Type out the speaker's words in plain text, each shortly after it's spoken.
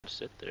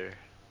Sit there.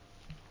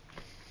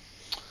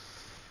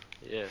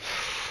 Yeah.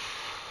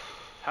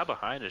 How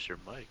behind is your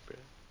mic, bro?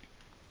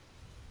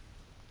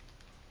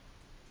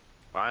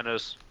 Behind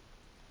us.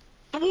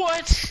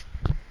 What?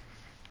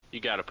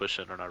 You gotta push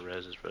in on our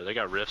reses, bro. They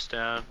got rifts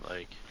down.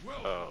 Like,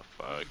 oh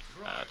fuck.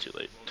 Ah, too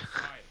late.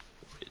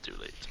 Way too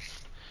late.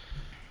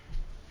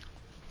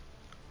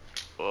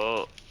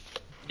 Well,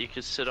 you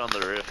can sit on the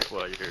rift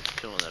while you're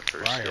killing that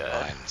first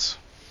guy.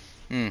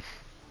 Firevines.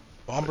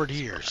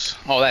 Bombardiers.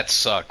 Oh, that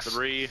sucks.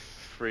 3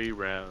 free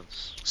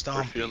rounds.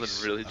 Stompies. We're feeling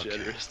really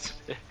generous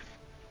today.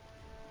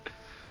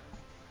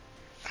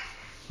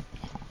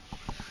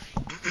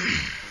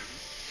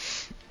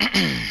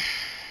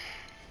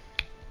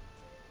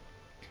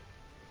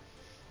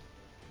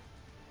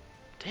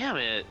 Damn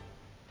it.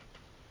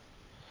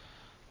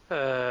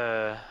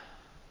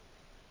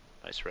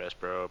 Nice rest,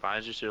 bro.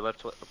 Behind you to your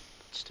left.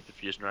 Stupid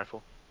fusion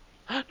rifle.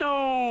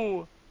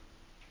 No!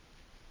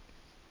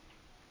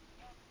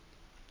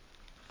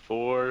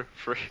 4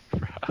 free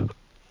rounds.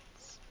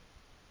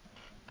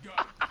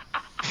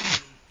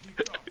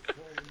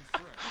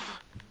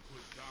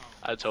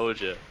 I told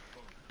you.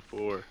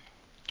 4.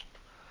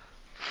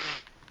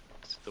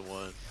 It's the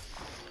one.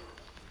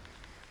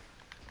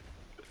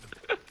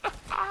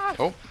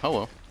 Oh,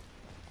 hello.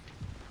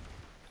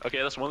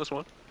 Okay, that's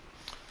one.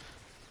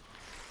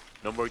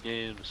 No more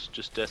games,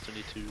 just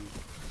Destiny 2.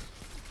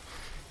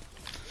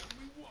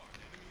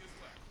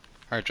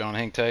 Alright, John,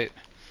 hang tight.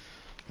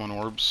 1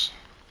 orbs.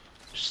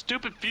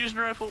 Stupid fusion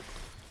rifle.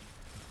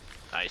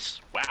 Nice.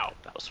 Wow,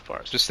 that was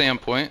far. Just stay on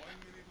point.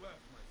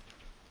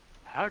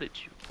 How did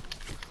you?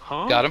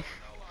 Huh? Got him.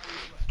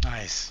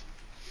 Nice.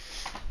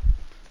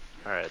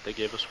 Alright, they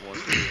gave us 1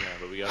 free round,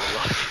 but we gotta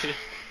lock it.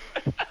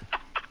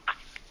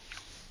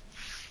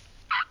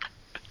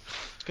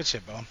 Good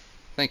shit, Bone.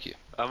 Thank you.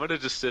 I'm gonna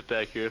just sit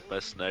back here with my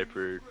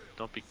sniper.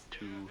 Don't be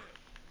too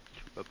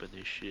up in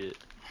this shit.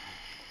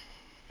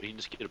 We can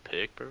just get a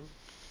pick, bro.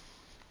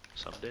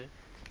 Someday.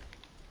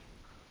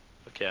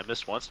 Okay, I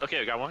missed once. Okay,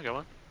 I got one.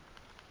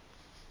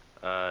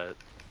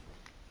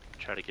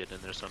 Try to get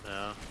in there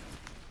somehow.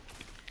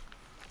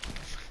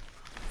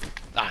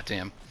 Ah,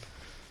 damn.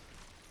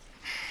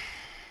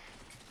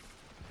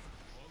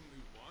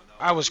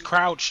 I was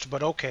crouched,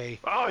 but okay.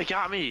 Oh, he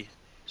got me.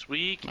 He's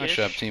weak. Nice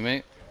job,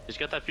 teammate. He's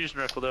got that fusion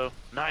rifle though.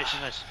 Nice.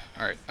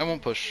 Alright, I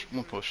won't push.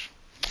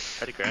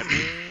 Try to grab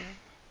me.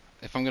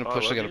 If I'm gonna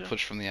push, I gotta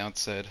push from the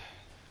outside.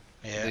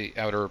 Yeah. The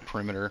outer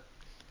perimeter.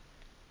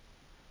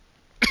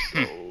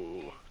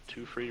 Oh,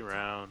 2 free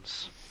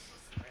rounds.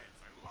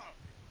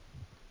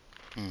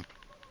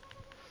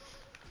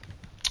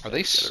 Are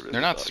they? Really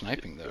They're not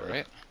sniping though,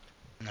 right?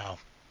 No.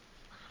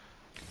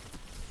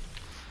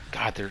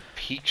 God, they're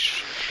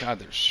God,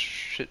 there's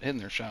shit hitting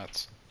their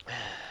shots.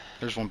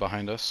 There's one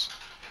behind us.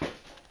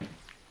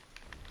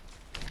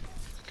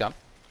 Got him.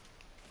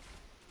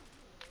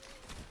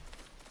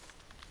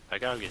 I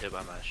gotta get hit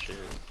by my shit.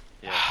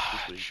 Yeah,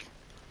 he's weak.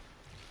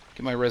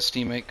 Get my res,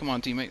 teammate. Come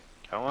on, teammate.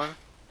 Got one?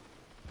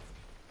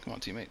 Come on,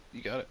 teammate.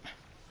 You got it.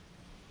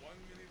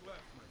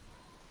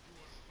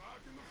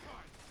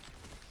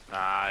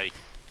 Nah, he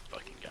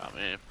fucking got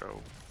me,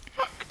 bro.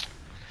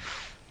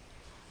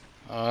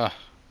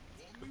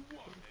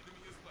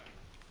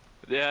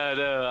 Yeah,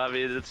 no, I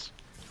mean, it's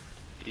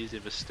easy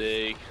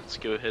mistake. Let's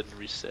go ahead and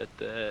reset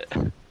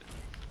that.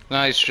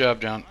 Nice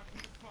job, John.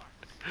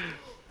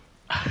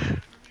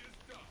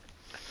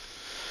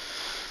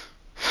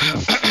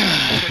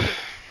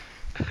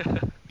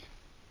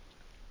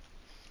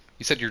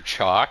 You said you're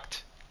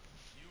chalked?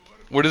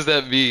 What does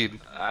that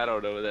mean? I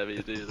don't know what that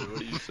means either.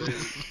 What are you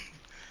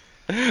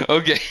saying?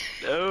 Okay.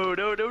 No.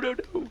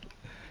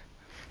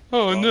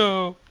 Oh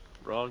no.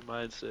 Wrong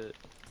mindset.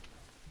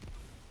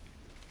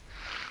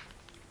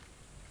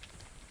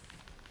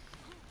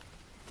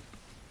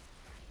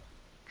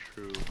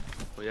 True.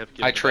 We have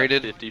given I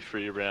traded 50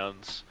 free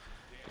rounds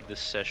in this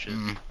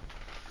session.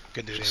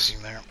 Couldn't do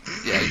anything there.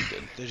 Yeah, you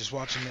did. They're just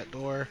watching that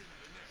door.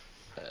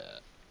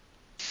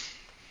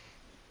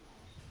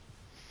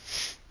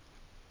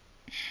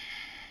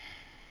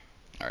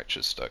 Alright,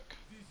 just stuck.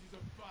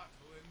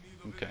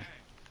 Okay.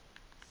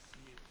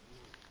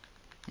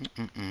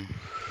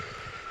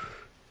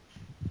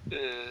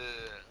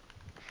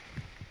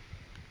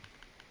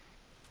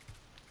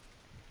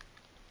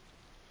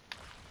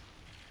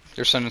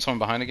 They're sending someone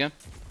behind again?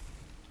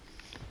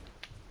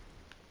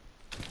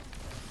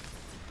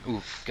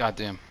 Ooh,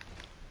 goddamn.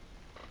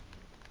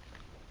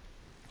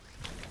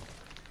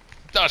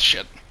 Oh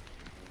shit.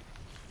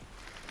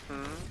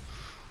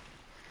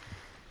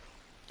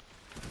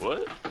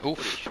 What?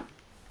 Oof.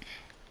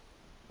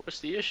 What's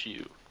the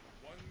issue?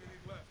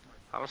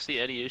 I don't see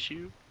any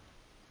issue.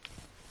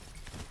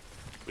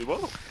 We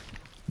won't.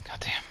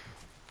 Goddamn.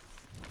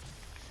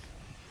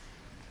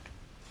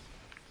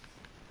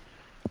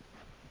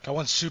 Got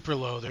one super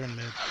low. They're in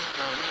mid.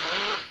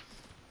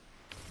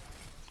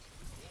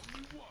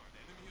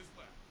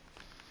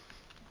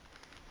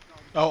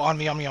 Oh, on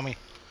me.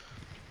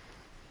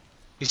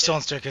 He's still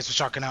on staircase with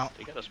shotgun out.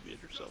 They got us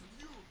muted or something.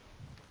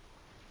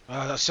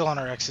 Still on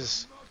our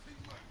X's.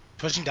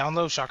 Pushing down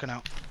low, shotgun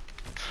out.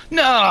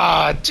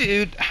 Nah,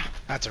 dude.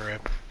 That's a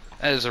rip.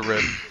 That is a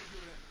rip.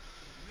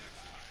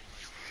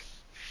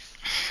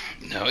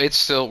 No, it's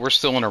still. We're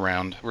still in a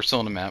round. We're still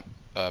in a map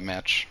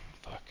match.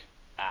 Fuck.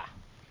 Ah.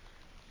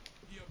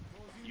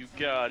 You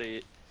got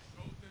it.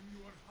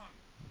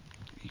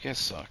 You guys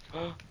suck.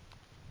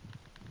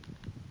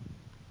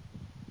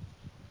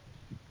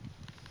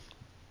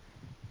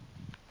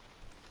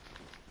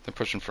 They're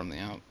pushing from the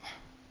out.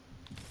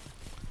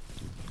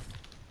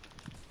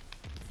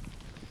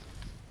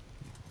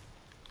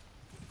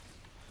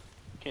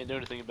 Can't do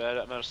anything about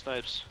it. I'm out of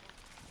snipes.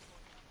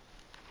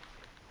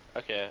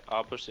 Okay,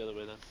 I'll push the other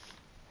way then.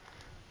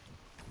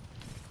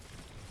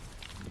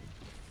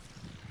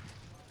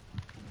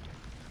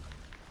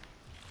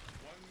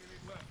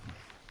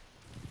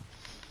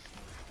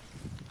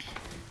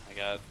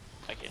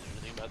 I can't do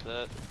anything about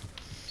that.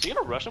 Is he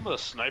gonna rush him with a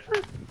sniper?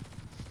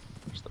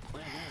 What's the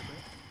plan there, bro?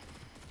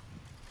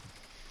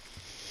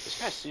 This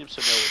guy seems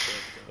to know what's up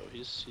though.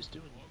 He's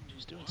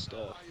doing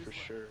stuff for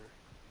sure.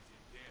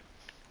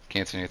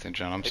 Can't see anything,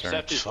 John. I'm sorry.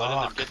 Except he's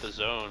letting them get the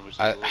zone, which is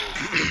a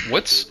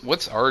little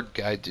What's our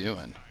guy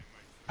doing?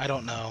 I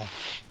don't know.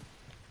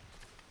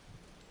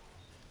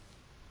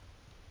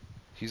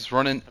 He's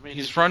running. I mean,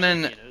 he's he's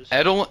running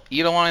Filipinos.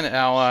 Edeline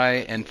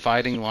Ally and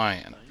Fighting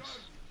Lion.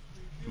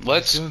 Nice.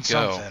 Let's Doing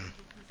go. something.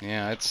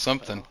 Yeah, it's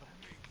something.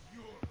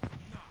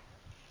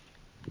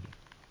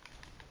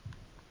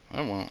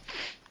 I won't.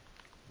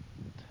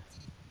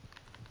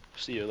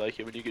 See, you like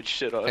it when you get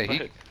shit on Hey,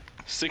 by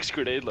 6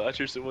 grenade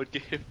launchers in one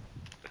game.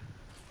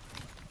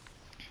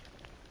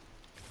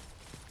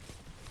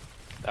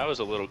 That was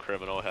a little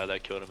criminal how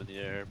that killed him in the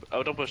air.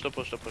 Oh, don't push, don't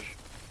push, don't push.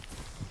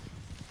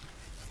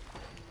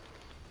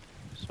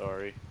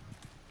 Sorry.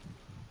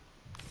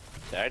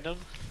 Tagged him?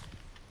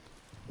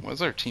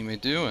 What's our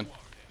teammate doing?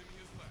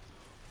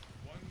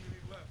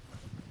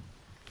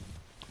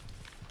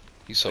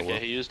 He's solo. Okay,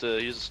 he used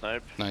a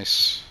snipe.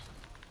 Nice.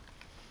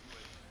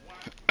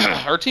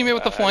 Our teammate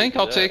with the How do you flank. do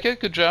I'll that? take it.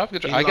 Good job.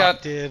 Good job. He I got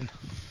locked in.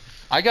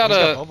 a He's got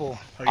bubble.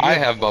 Or you I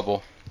have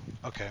bubble.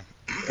 Okay.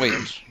 Wait.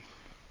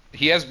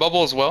 He has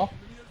bubble as well?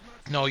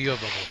 No, you have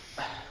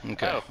bubble.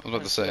 Okay. Oh, I was about to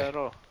didn't see that say. at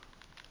all.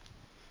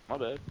 My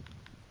bad.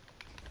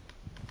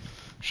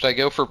 Should I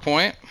go for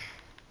point?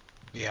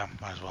 Yeah,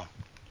 might as well.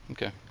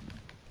 Okay.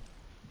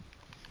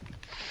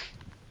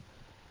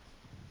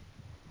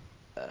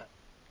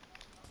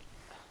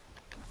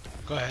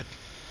 Go ahead.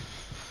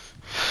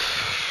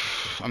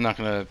 I'm not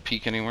gonna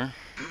peek anywhere.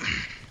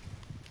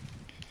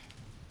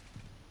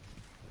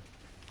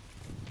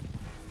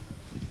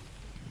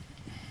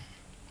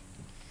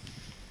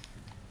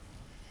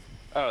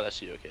 Oh,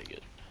 that's you. Okay,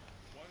 good.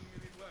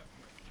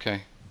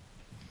 Okay.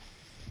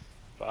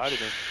 Bodied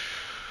him.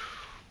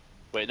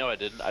 Wait, no, I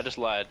didn't. I just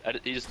lied.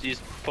 He's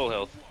full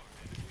health.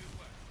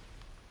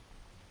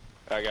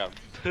 I got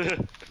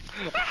him.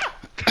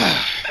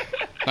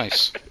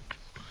 Nice.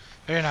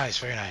 Very nice,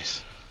 very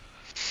nice.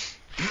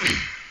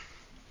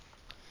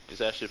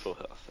 He's actually full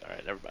health.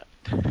 Alright, never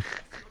mind.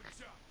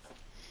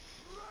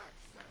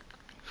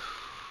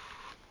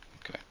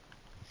 Okay.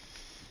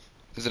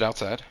 Is it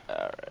outside?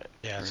 Alright.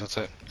 Yeah, Or it's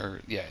outside? Or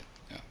yeah.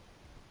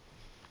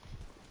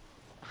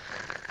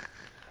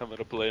 I'm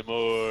gonna play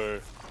more.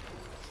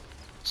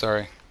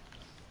 Sorry.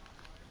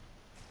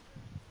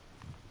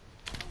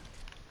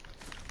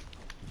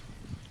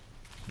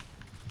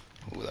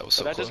 Ooh, that was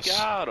so But I close. just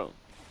got him.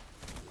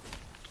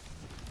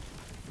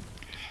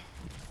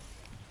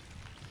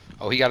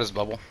 Oh, he got his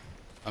bubble.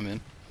 I'm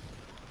in.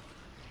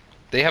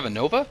 They have a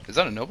Nova? Is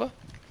that a Nova?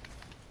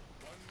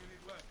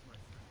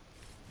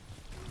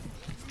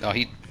 Oh,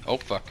 oh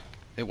fuck.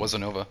 It was a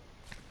Nova.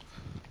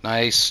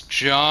 Nice,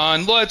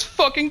 John. Let's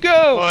fucking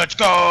go! Let's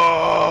go!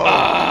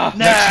 Ah,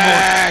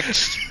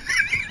 Next!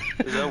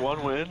 Is that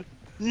one win?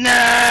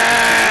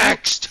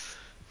 Next!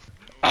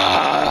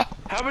 Ah!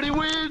 How many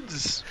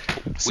wins?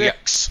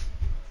 6.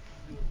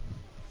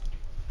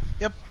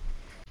 Yep.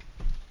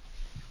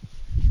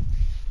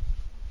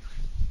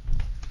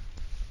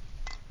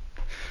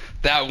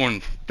 That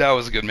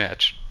was a good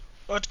match.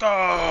 Let's go!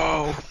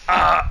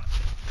 Ah!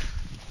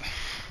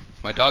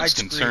 My dog's I'd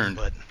scream, concerned.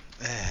 but,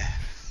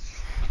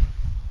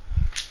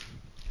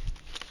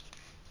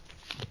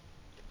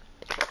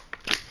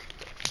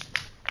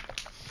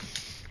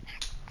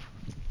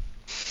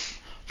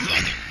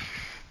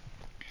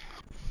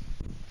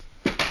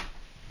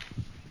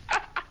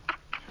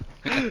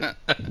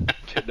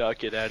 Cannot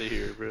get out of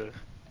here, bro.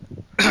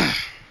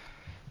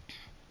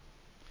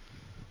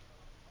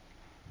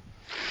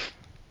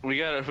 We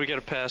got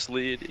a pass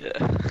lead,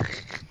 yeah.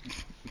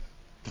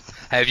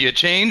 Have you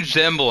changed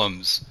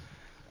emblems?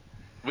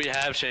 We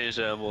have changed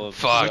the emblem.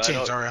 Fuck. we I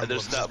changed don't- our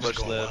emblems. There's not This was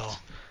much going left. well.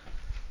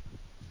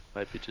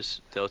 Might be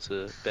just dealt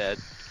a bad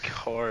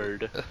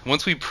card.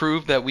 Once we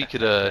proved that we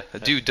could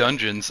do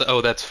dungeons,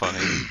 oh, that's funny.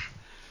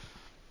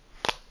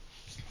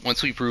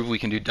 Once we proved we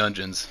can do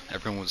dungeons,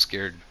 everyone was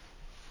scared.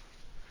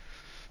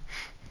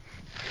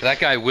 That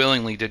guy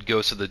willingly did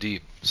Ghost of the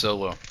Deep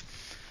solo.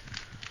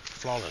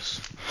 Flawless.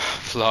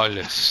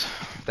 Flawless.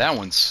 That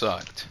one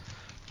sucked.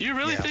 You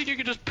really Yeah. think you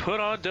can just put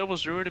on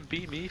Devil's Ruin and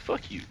beat me?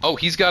 Fuck you. Oh,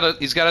 he's got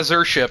a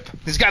Zer ship.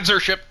 He's got Zer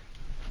ship.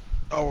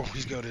 Oh,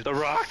 he's goated. The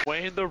Rock,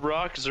 Wayne the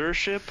Rock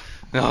Zership.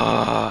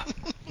 Ah.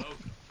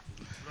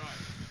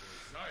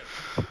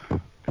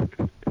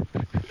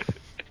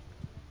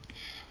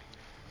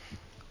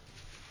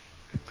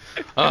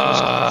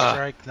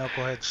 Strike,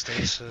 knucklehead,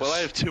 stasis. Well, I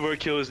have 2 more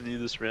kills than you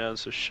this round,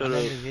 so shut And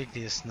up. then you get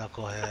this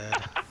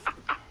knucklehead.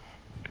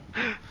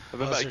 I bet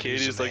my Buzzard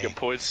Katie's like a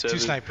Uzume. .7. 2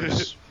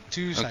 snipers.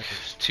 2 Okay.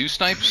 snipers. 2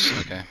 snipes?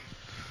 Okay.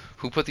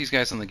 Who put these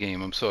guys in the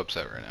game? I'm so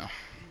upset right now.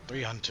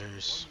 3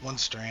 hunters. 1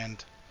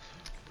 strand.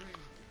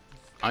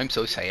 I'm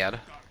so sad.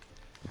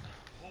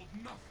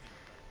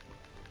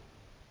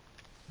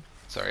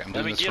 Sorry, I'm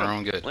doing this for our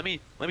own good. Let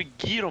me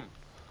get him.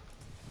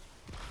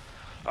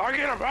 I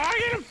get him. I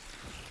get him.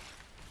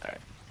 All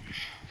right.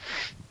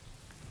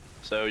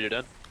 So you're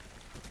done.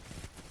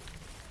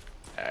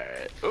 All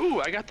right.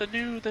 Ooh, I got the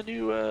new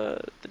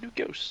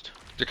ghost.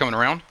 They're coming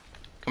around?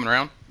 Coming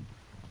around?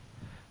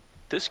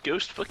 This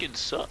ghost fucking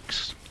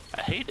sucks.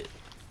 I hate it.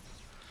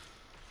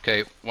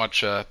 Okay,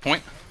 watch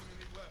point.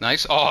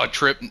 Nice. Oh,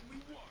 trip.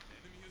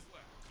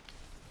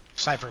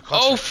 Sniper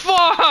cluster. Oh,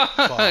 fuck!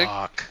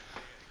 Fuck.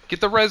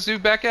 Get the res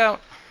dude back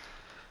out.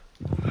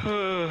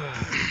 Here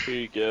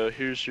you go.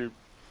 Here's your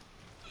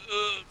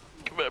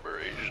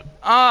commemoration.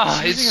 Ah,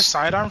 Is he using a it's...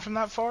 sidearm from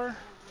that far?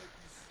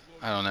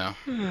 I don't know.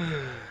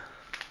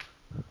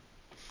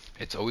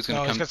 It's always No,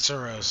 gonna he's come... got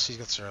Suros. He's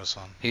got Suros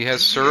on. He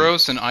has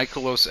Suros and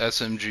Ikelos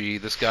SMG.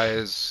 This guy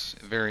is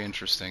very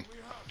interesting.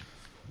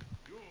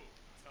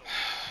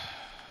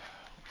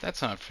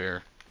 That's not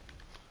fair.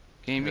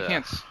 Game, you Yeah.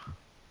 can't...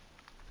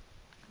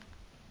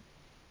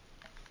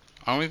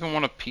 I don't even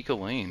want to peek a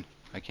lane.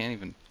 I can't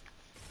even...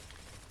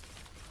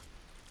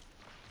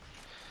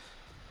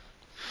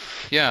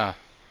 Yeah.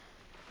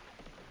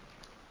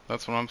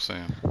 That's what I'm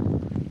saying.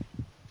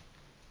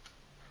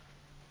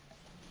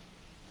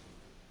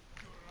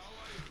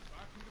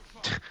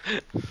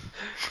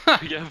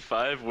 We got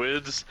 5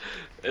 wins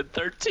and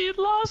 13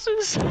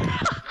 losses.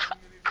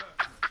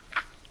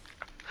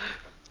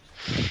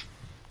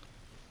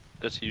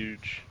 That's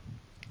huge.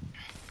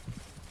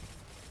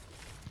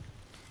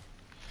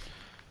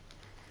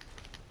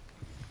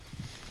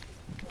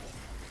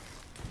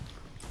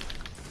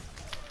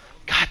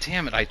 God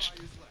damn it,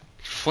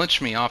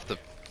 flinched me off the...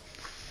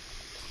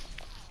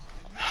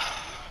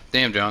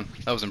 Damn, John.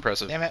 That was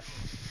impressive. Damn it.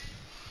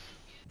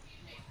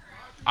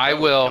 I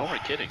No, will... No, we're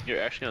kidding.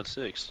 You're actually on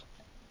 6.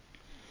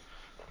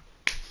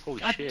 Holy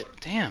God shit.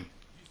 damn.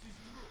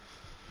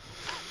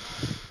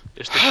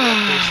 Is the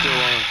campaign still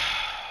on?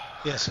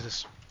 Yes, it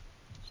is.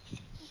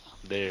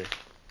 There.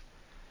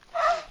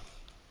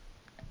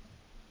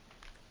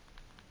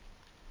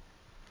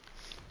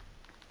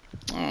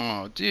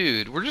 Oh,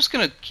 dude. We're just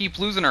gonna keep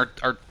losing our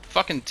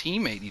fucking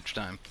teammate each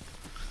time.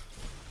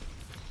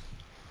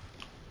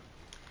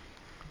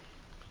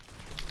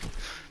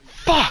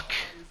 Fuck!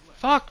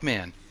 Fuck,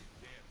 man.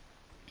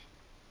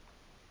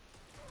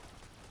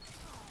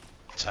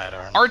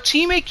 Sidearm. Our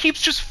teammate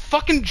keeps just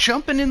fucking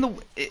jumping in the...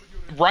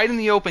 right in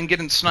the open,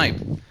 getting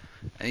sniped. And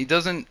he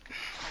doesn't...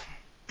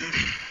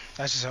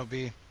 That's just how it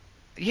be.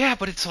 Yeah,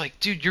 but it's like,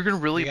 dude, you're gonna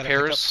really You gotta pick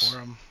up Paris... for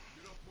him.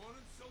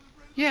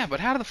 Yeah, but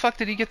how the fuck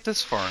did he get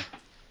this far?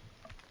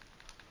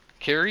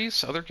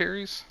 Carries? Other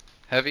carries?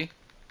 Heavy?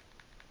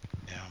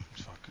 Yeah,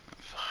 fuck.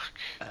 Fuck.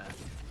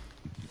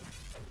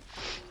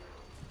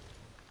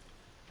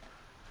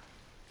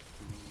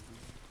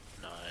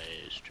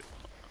 Nice job.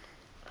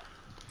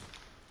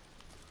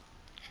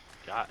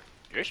 God,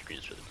 your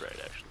screen's really bright,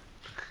 actually.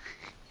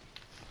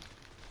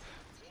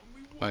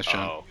 Nice,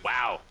 John. Oh,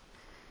 wow.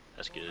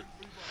 That's good.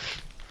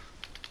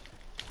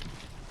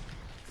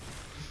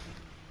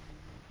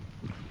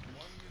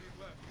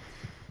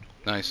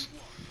 Nice.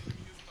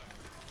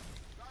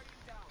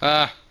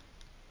 Ah.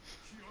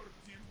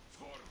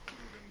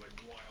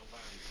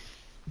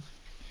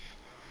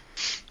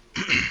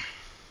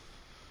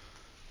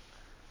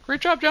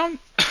 Great job, John.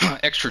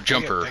 Extra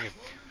jumper Thank you.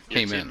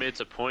 came Your in. teammates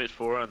a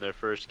 .4 on their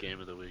first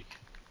game of the week.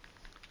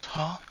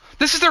 Huh?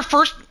 This is their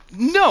first...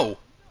 No!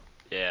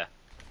 Yeah,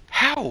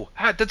 How?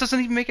 That doesn't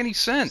even make any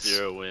sense.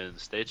 0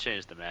 wins. They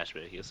changed the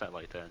matchmaking. It's not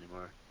like that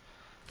anymore.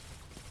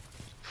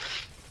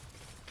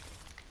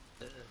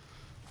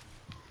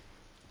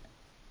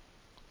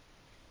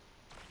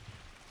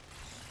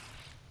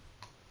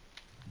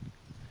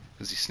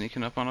 Is he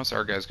sneaking up on us?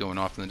 Our guy's going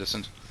off in the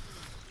distance.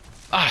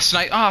 Ah,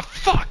 snipe! Ah,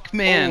 fuck,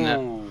 man!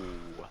 Oh.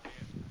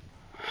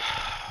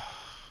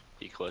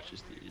 He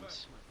clutches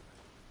these.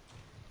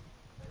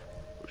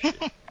 Oh,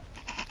 shit.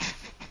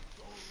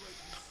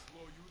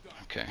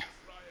 Okay.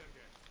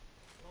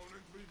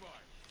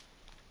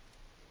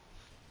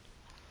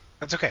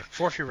 That's okay.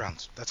 4 few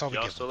rounds. That's all we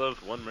Y'all give. still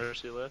have 1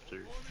 mercy left,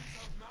 or?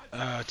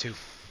 2.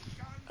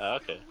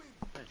 Okay.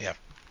 Yeah.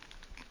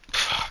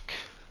 Fuck.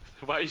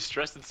 Why are you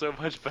stressing so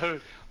much, Bo?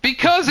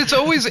 Because it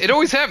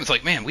always happens.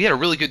 Like, man, we had a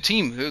really good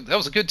team. That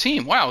was a good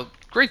team. Wow,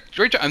 great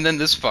job. And then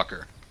this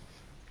fucker.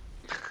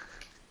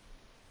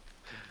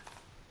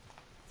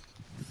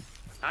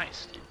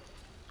 Nice.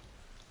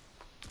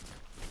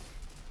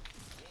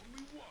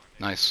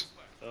 Nice.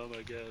 Oh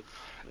my god.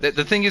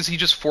 The thing is, he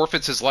just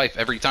forfeits his life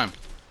every time.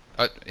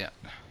 Yeah.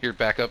 Here,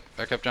 back up,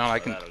 John. I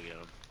can. That'll get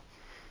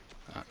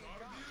him.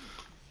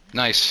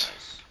 Nice.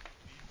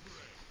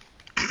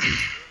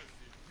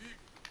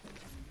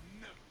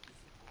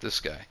 This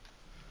guy.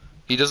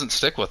 He doesn't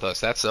stick with us.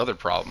 That's the other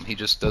problem. He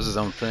just does his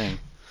own thing.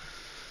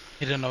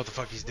 He didn't know what the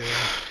fuck he's doing.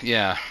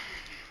 Yeah.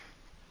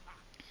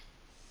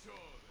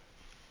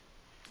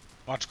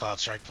 Watch Cloud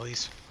Strike,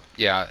 please.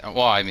 Yeah.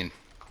 Well, I mean,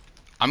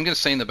 I'm gonna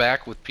stay in the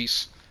back with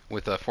Peace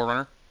with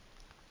Forerunner.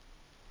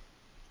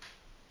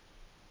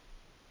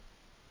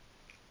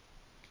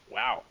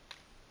 Wow.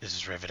 This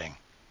is riveting.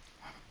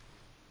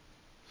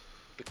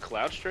 The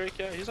Cloud Strike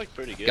guy, he's like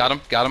pretty good. Got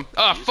him.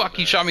 Oh He's fuck!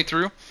 He shot me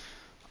through.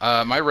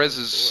 My res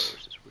is.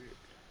 Doors, it's weird.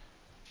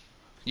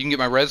 You can get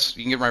my res.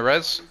 You can get my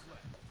res.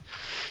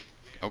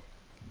 Oh.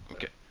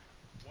 Okay.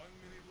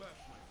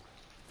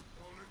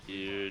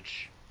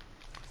 Huge.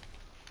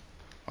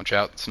 Watch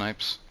out,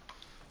 snipes.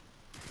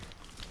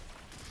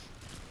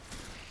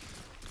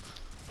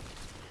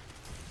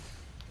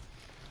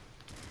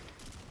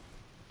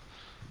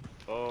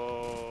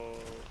 Oh,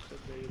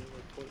 negative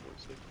 1.1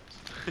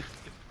 seconds.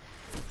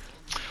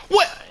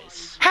 What?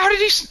 Nice. How did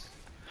he?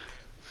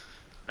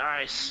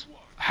 Nice.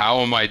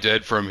 How am I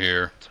dead from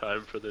here?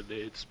 Time for the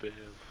nade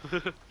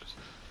spam.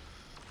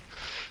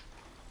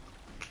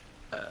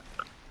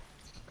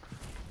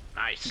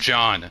 Nice.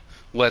 John,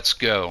 let's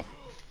go.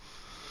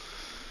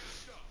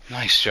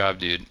 Nice job,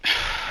 dude.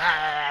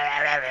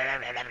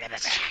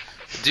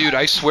 Dude,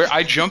 I swear,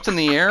 I jumped in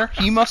the air.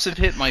 He must have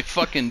hit my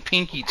fucking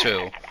pinky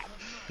toe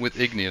with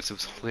Igneous. It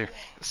was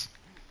hilarious.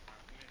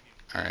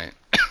 Alright.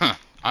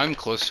 I'm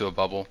close to a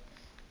bubble.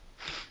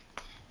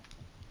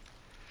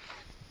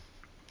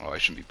 Oh, I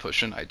shouldn't be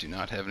pushing. I do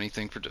not have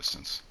anything for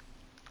distance.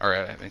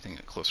 Alright, I have anything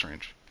at close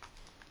range.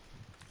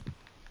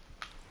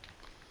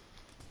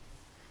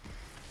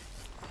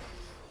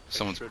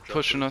 Someone's Extra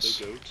pushing drop of us.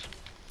 the goat.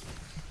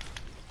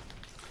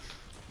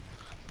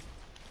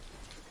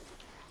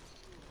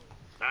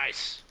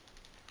 Nice.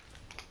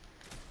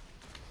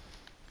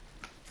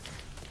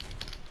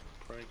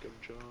 Prank him,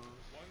 John. 1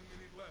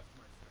 minute left,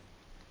 my friend.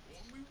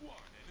 Only one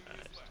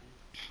enemy Nice. left.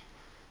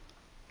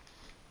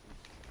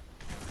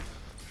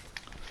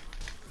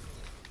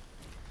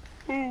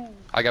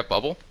 I got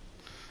bubble.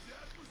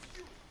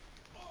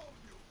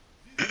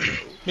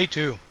 Me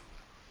too.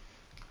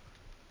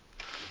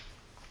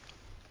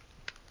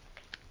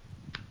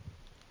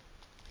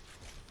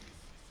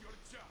 Your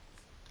chance.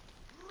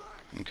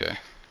 Okay.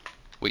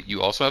 Wait,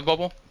 you also have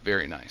bubble?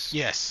 Very nice.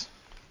 Yes.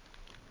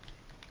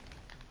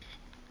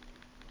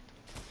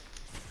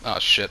 Oh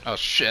shit, oh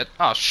shit,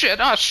 oh shit,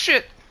 oh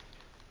shit!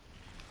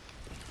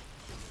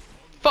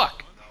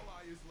 Fuck! One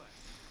ally is left.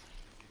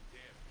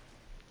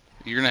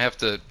 You're gonna have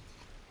to...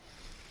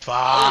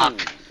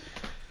 Fuck.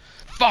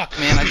 Fuck,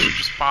 man, I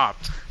just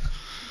popped.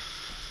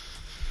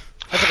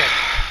 That's okay.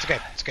 It's okay.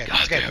 It's okay.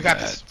 It's okay. We Goddamn got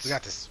this. it. We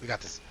got this. We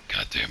got this.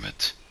 God damn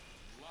it.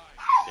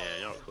 Yeah,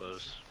 you're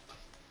close.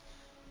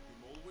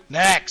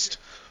 Next.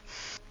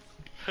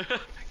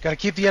 Gotta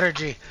keep the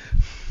energy.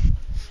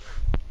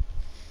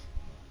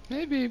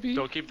 Hey, baby.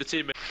 Don't keep the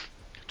teammate.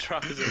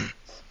 Drop his own.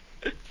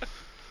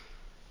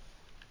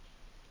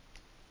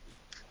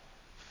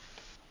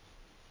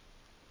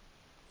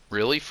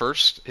 Really?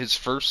 His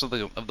first of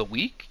the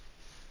week?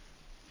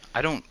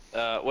 I don't...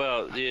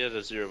 Well, he had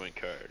a 0-win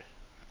card.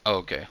 Oh,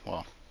 okay,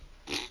 well.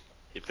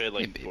 He played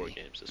like Hey, 4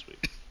 baby. games this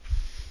week.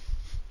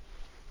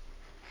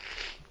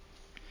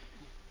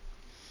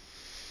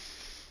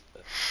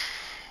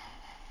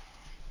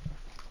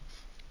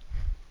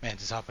 Man,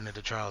 just hopping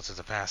into trials is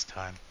a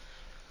pastime.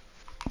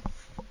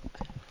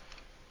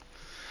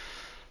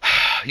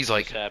 He's Just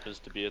like, happens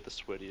to be at the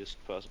sweatiest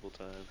possible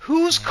time.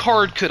 whose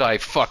card could I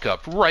fuck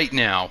up right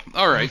now?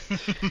 Alright.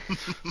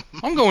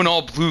 I'm going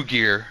all blue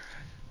gear.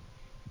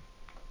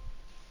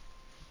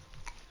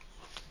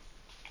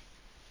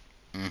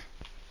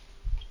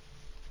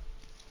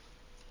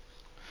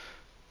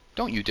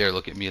 Don't you dare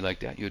look at me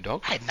like that, you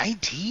dog. I had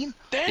 19?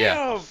 Damn,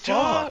 Yeah.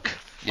 fuck.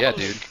 Yeah,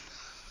 dude.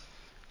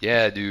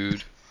 Yeah,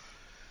 dude.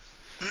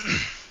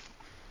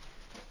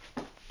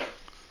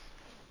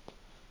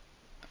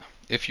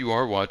 If you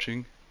are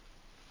watching,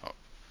 oh,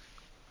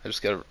 I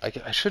just gotta.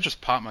 I should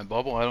just pop my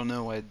bubble. I don't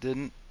know why I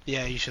didn't.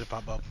 Yeah, you should have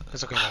popped up.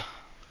 It's okay though.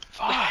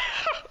 Fuck.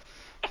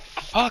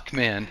 Fuck,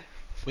 man.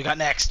 We got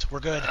next. We're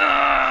good.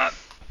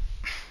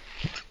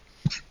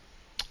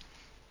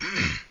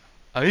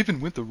 I even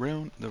went the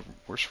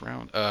worst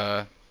round.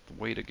 The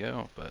way to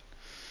go, but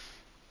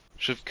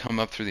should have come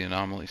up through the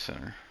anomaly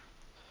center.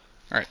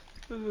 All right.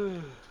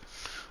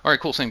 All right,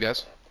 cool. Same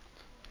guys.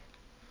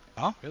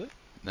 Oh, really?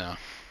 No.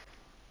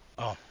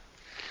 Oh.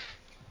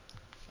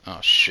 Oh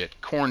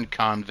shit. Corn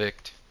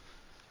convict.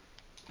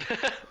 Damn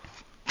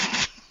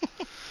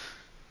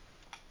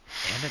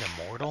it,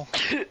 immortal.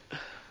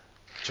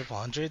 Triple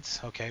hundreds?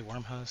 Okay,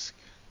 worm husk.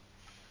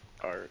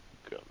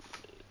 Arkham.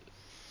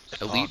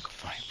 Elite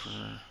Fuck.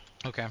 Viper.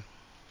 Okay.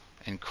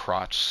 And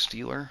Crotch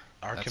Stealer.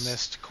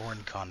 Alchemist,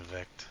 corn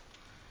convict.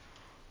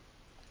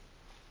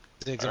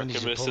 Diggs, I need you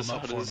to pull Archimedes him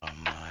up is for on me. his... Oh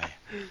my.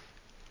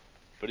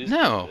 But he's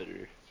No.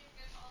 better.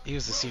 He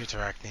was the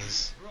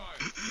Cryptarchy.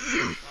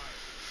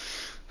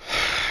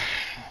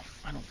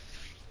 I don't.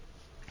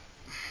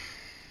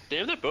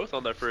 Damn, they're both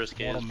on their first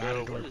Mortal games, bro.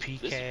 Matador What is,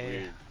 this is PK.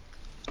 weird.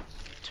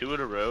 2 in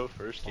a row,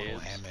 first Mortal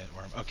games. Hammett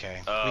Worm.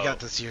 Okay. Oh. We got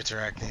the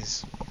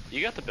Cryptarchy.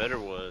 You got the better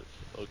one,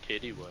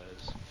 OKD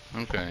wise.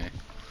 Okay.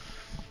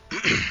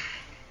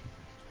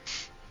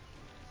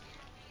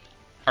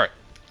 Alright.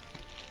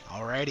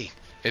 Alrighty.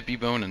 It be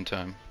boning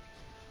time.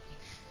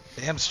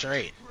 Damn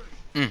straight.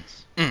 Mm.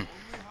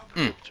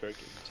 Turkey.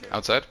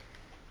 Outside?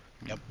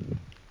 Yep.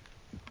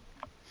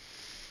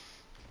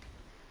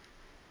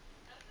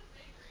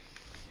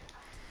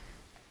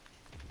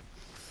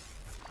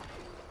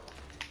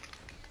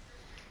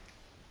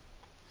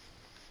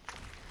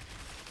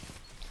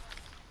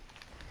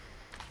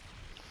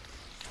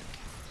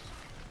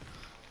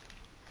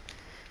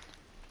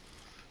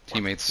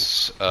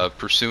 Teammates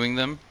pursuing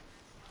them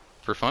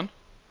for fun?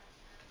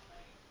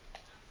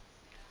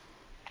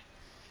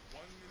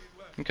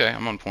 Okay,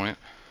 I'm on point.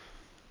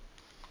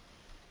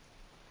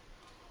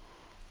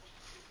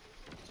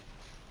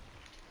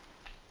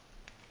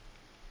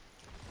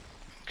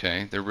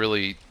 Okay, they're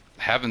really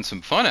having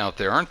some fun out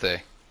there, aren't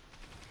they?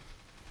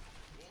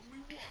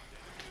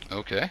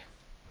 Okay.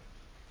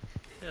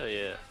 Hell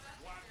yeah.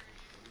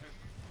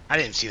 I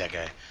didn't see that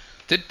guy.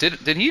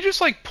 Did he just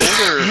like pull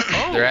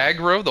their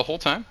aggro the whole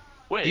time?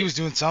 Wait. He was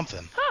doing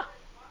something. Huh.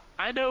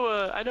 I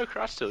know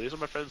Cross Still. He's on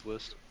my friends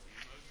list.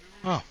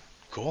 Oh,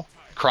 cool.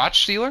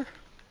 Crotch stealer?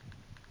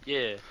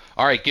 Yeah.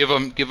 All right, give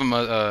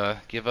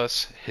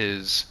us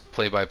his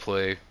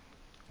play-by-play.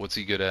 What's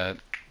he good at?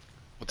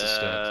 What's his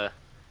stats?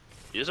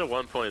 He's a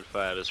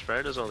 1.5. His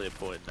friend is only a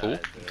 0.9. Cool. Bro.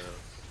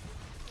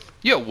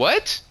 Yo,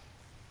 what?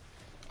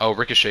 Oh,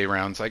 ricochet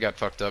rounds. I got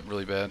fucked up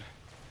really bad.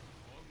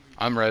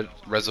 I'm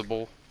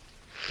resable,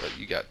 but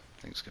you got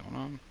things going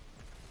on.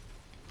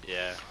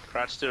 Yeah.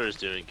 Crotch Stewart is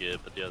doing good,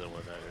 but the other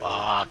one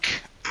not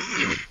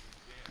really. Fuck.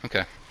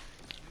 Okay.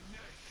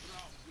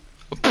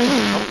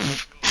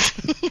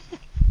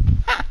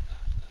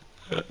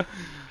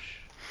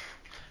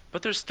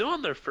 But they're still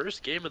on their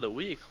first game of the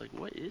week. Like,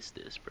 what is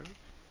this, bro?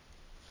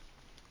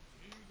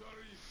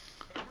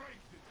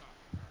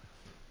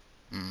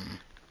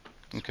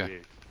 It's Okay.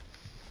 weird.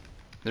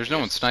 There's no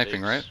one Guess the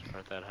sniping, right? stakes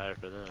aren't that high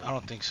for them. I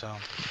don't think so.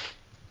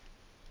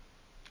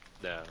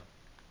 No.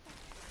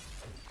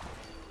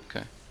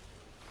 Okay.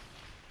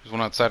 There's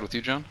one outside with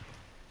you, John.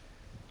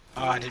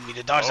 Oh, I didn't mean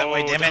to dodge that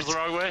way, damn that it. was the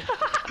wrong way.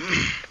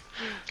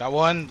 Got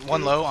one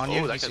low on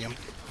you. Oh, that You see guy's him.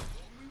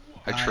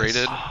 I Nice.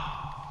 traded.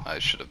 I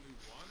should have.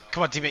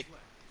 Come on, teammate.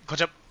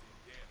 Clutch up.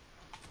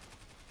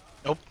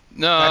 Nope.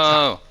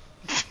 No.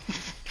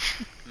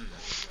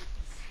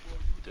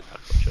 Did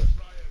not clutch up.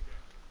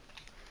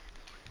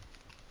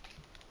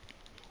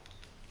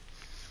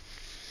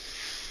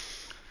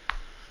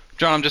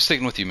 John, I'm just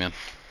sticking with you, man.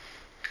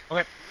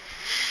 Okay.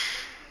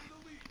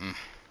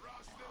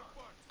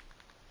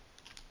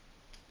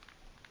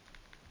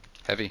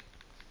 Heavy.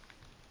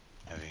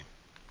 Heavy.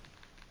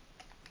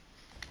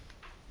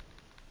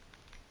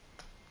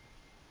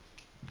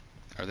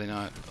 Are they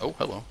not? Oh,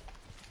 hello.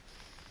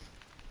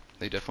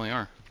 They definitely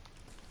are.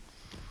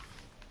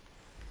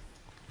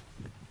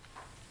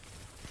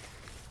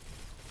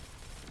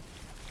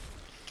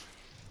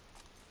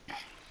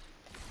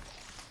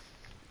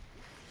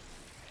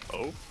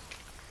 Oh.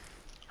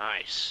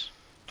 Nice.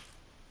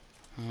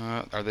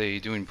 Are they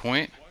doing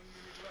point?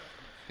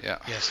 Yeah.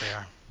 Yes, they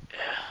are.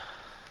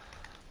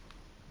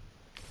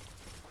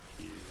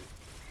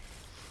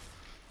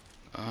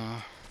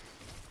 Uh,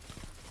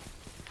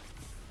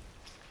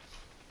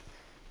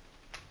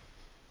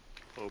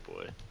 Oh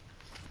boy.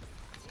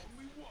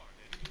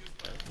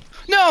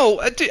 No,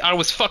 dude, I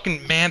was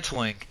fucking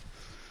mantling.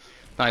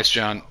 nice,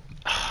 John.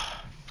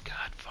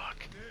 God, fuck.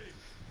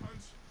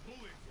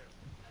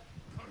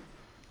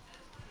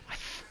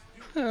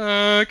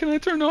 Can I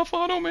turn off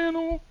auto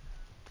mantle?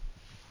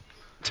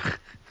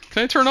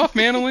 Can I turn off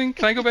mantling?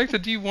 Can I go back to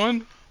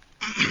D1?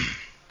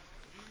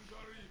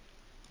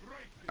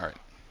 Alright.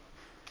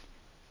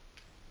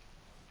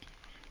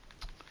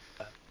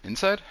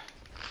 Inside?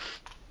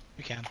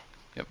 We can.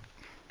 Yep.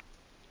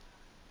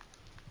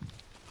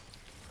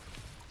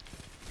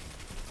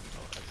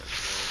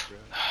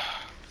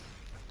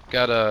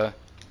 Got a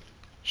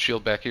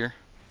shield back here.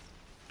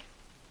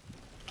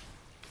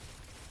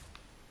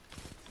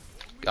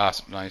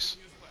 Awesome, nice.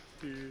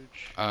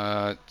 Huge.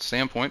 Stay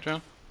on point,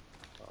 John?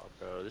 Oh,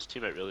 bro, this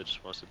teammate really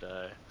just wants to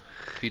die.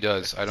 He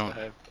does. I don't.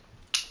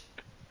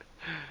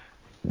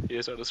 He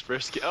is on his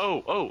first game.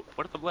 Oh,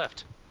 one of them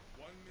left.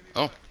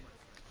 Oh.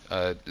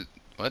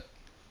 What?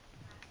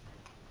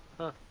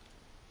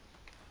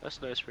 That's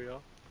nice for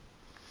y'all.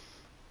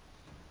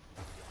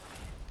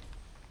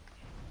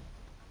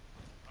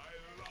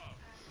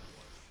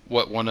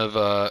 What, one of,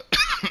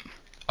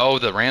 oh,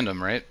 the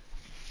random, right?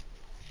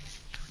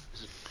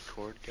 Is it the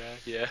cord guy?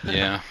 Yeah.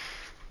 Yeah.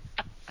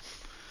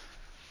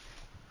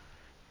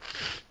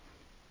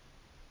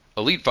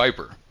 Elite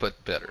Viper,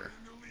 but better.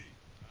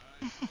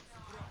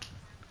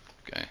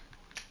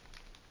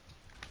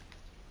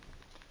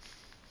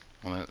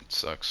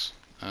 sucks.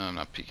 I'm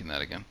not peeking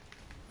that again.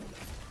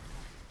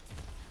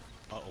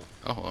 Uh-oh.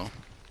 Oh, hello.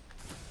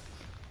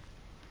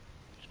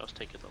 I was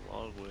taking the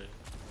long way.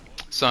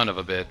 Son of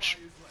a bitch.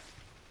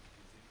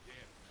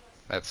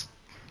 That's...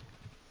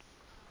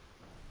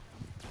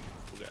 Oh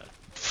god.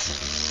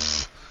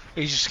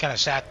 He just kind of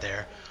sat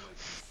there.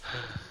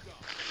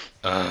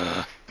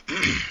 Alright.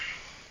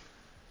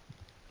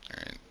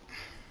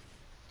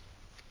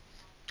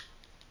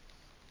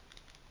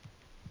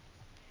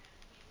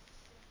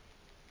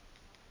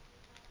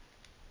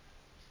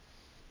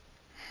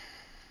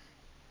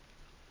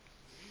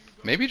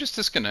 Maybe just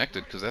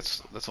disconnected, because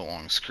that's a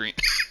long screen.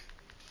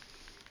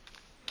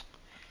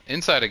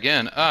 Inside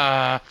again.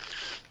 Watch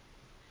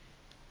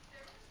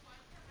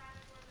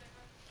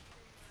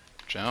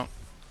out.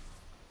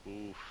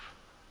 Oof.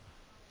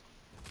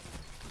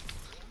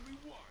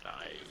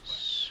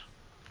 Nice.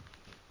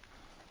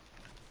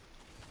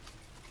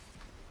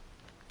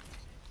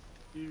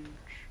 Huge.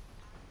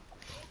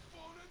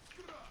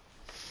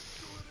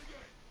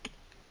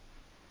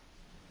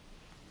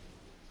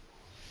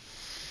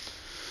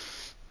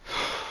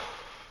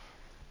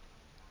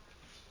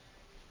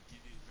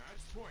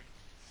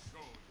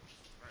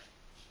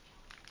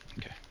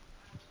 Okay.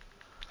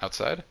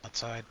 Outside?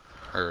 Outside.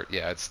 Or,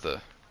 yeah, it's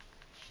the...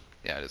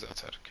 Yeah, it is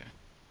outside, okay.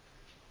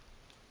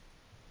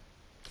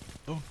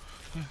 Oh.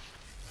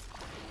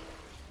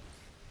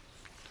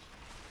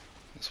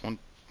 This one...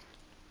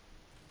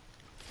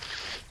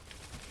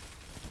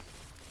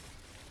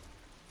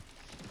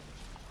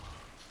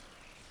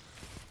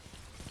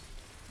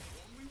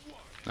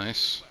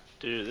 Nice.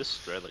 Dude, this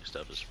threadlink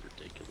stuff is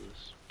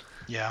ridiculous.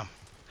 Yeah.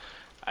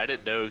 I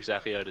didn't know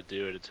exactly how to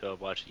do it until I'm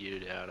watching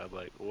you now, and I'm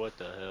like, what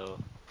the hell?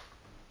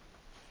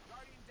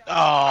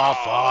 Oh,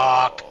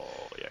 fuck.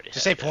 Oh, you already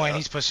Just had say point. that.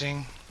 He's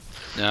pushing.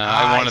 Nah,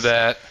 I wanted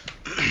that.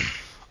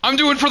 I'm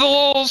doing for the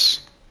lulz!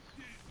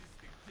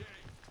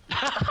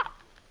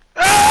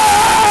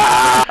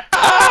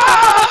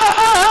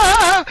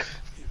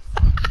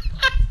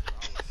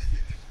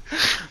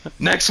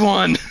 Next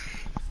one!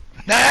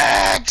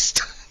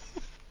 Next!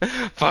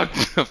 Fuck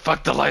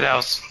the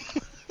lighthouse.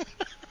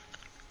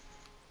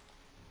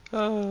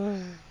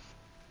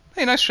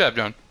 Hey, nice job,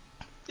 John.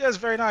 Yeah, it's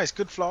very nice.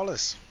 Good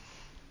flawless.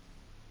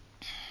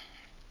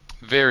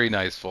 Very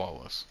nice,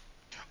 flawless.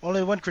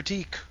 Only one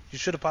critique. You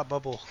should have popped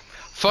bubble.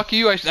 Fuck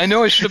you. I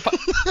know I should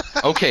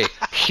have. Okay,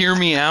 hear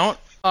me out.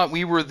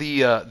 We were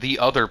the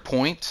other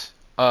point.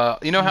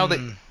 You know how they?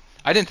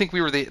 I didn't think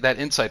we were that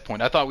inside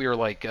point. I thought we were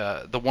like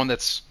the one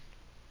that's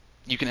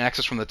you can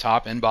access from the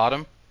top and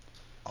bottom.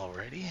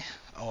 Already?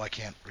 Oh, I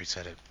can't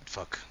reset it.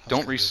 Fuck.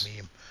 Don't I was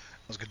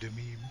gonna do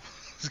meme.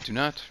 Do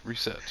not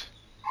reset.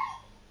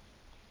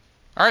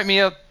 All right,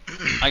 Mia.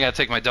 I gotta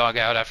take my dog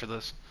out after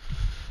this.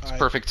 It's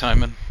perfect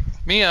timing.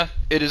 Mia,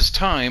 it is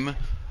time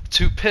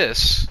to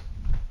piss.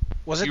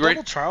 Was it You double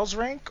ready? trials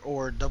rank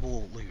or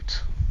double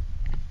loot?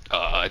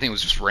 I think it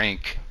was just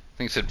rank. I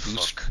think it said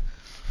boost. Fuck.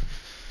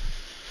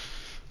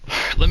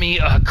 Let me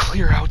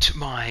clear out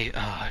my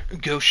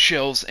ghost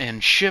shells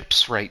and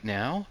ships right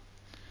now.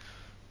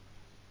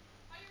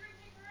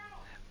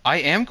 I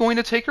am going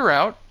to take her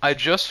out. I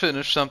just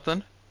finished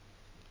something.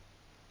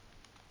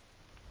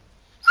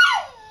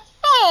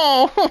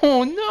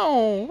 Oh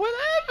no! What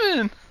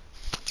happened?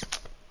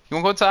 You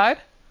want to go outside?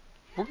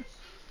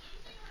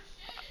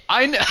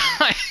 I know.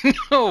 I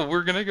know.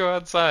 We're gonna go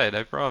outside.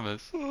 I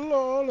promise.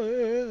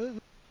 Lolly.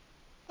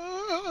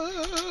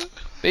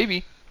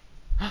 Baby.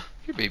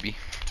 Here, baby.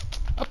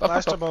 Up,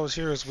 Last up, time I was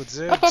here was with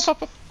Zibs. up, up,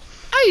 up, up.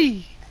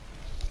 Aye.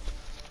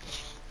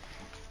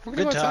 We're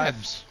gonna Good go outside.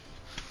 times.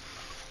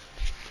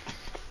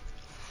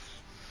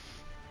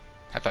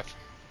 High five.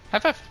 High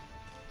five.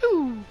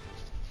 Ooh.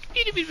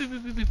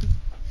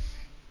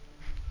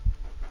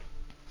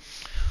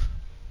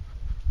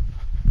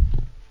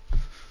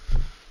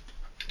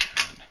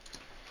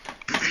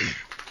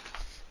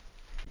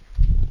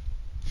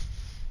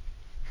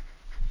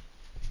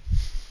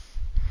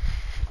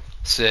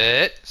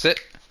 Sit. Sit.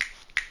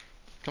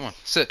 Come on.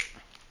 Sit.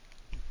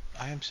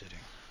 I am sitting.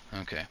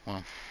 Okay.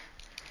 Well.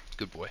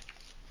 Good boy.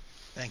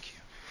 Thank you.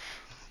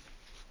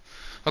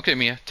 Okay,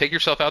 Mia. Take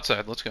yourself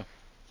outside. Let's go. All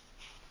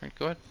right.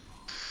 Go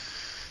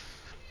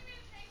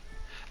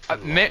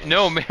ahead.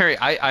 No, Mary.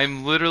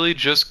 I'm literally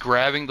just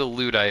grabbing the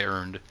loot I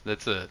earned.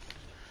 That's it.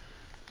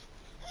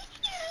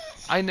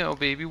 I know,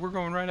 baby. We're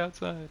going right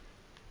outside.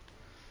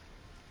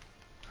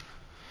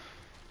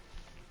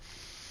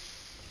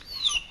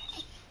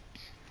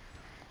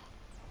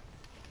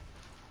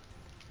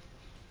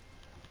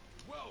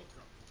 Welcome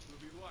to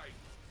the light.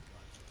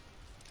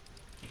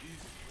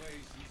 This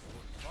place is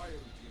what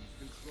fire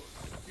teams will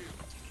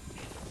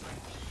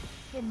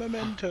A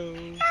memento.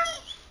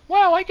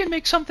 Wow, I can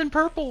make something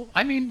purple.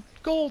 I mean,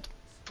 gold.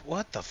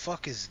 What the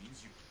fuck is...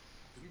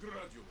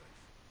 congratulate.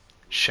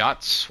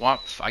 Shot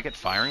swap. I get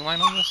firing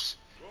line on this?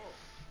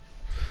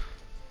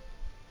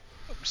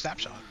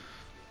 Snapshot?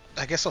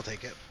 I guess I'll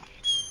take it.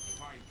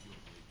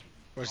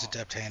 Where's the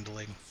depth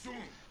handling? Soon.